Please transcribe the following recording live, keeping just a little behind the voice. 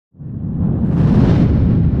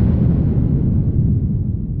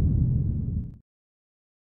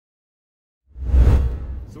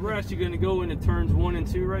actually going to go into turns 1 and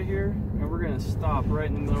 2 right here, and we're going to stop right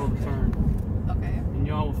in the middle of the turn. Okay. And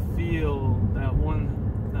y'all will feel that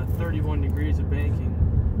 31 degrees of banking.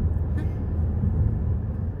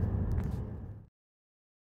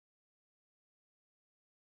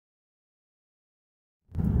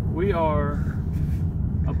 We are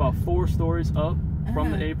about 4 stories up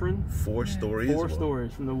from the apron. 4 stories? 4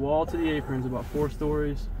 stories. From the wall to the apron is about 4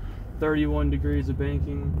 stories. 31 degrees of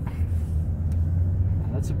banking.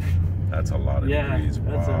 That's a lot of degrees.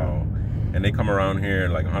 Wow. And they come around here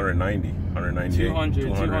like 190, 198,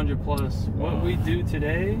 200 plus. Wow. What we do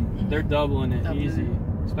today, they're doubling it easy.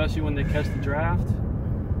 Especially when they catch the draft.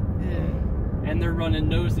 Yeah. And they're running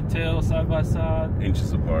nose to tail, side by side.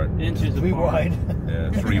 Inches apart. Inches 3 apart. wide.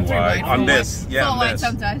 Yeah, 3 wide. On this. Yeah, so on wide this.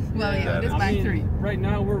 sometimes. Well, yeah, this by 3. Right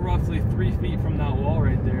now, we're roughly 3 feet from that wall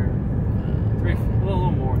right there. A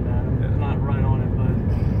little more than that. I'm not right on it, but.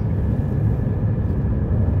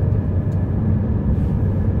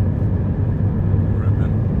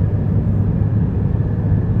 Ripping.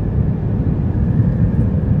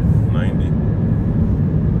 90.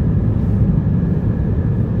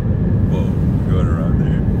 Whoa, good around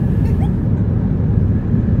there.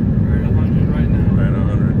 We're at 100 right now. Right at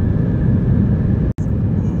 100.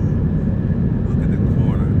 Look at the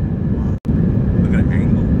corner. Look at the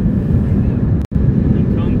angle. And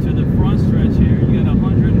come to the front stretch here, you got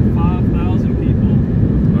 105,000 people.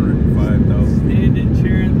 105,000. Standing,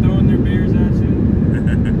 cheering, throwing their beers at you.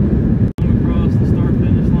 Come across the start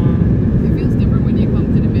finish line. It feels different when you come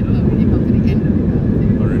to the middle and when you come to the end of it.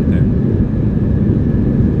 110.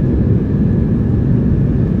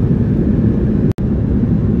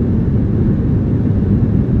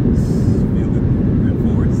 Feel it in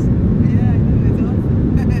force. Yeah, it's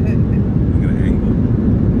awesome. Look at the angle.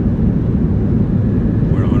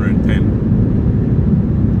 We're 110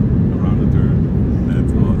 around the turn.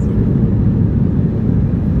 That's awesome.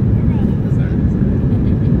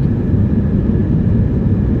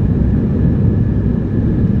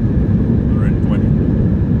 120.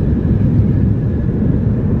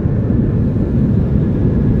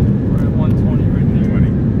 We're at 120 right there. 20.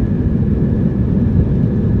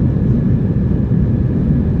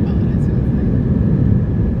 Oh, that's so fun.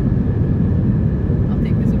 I'll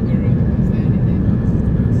take this over roller coaster any day.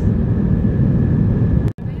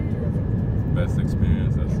 Best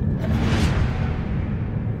experience.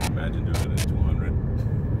 Imagine doing it at 200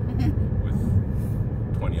 with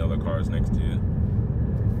 20 other cars next to you.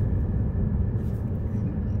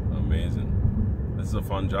 Amazing. This is a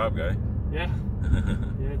fun job, guy. Yeah.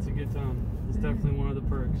 Yeah, it's a good time. It's definitely one of the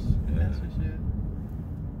perks. That's for sure.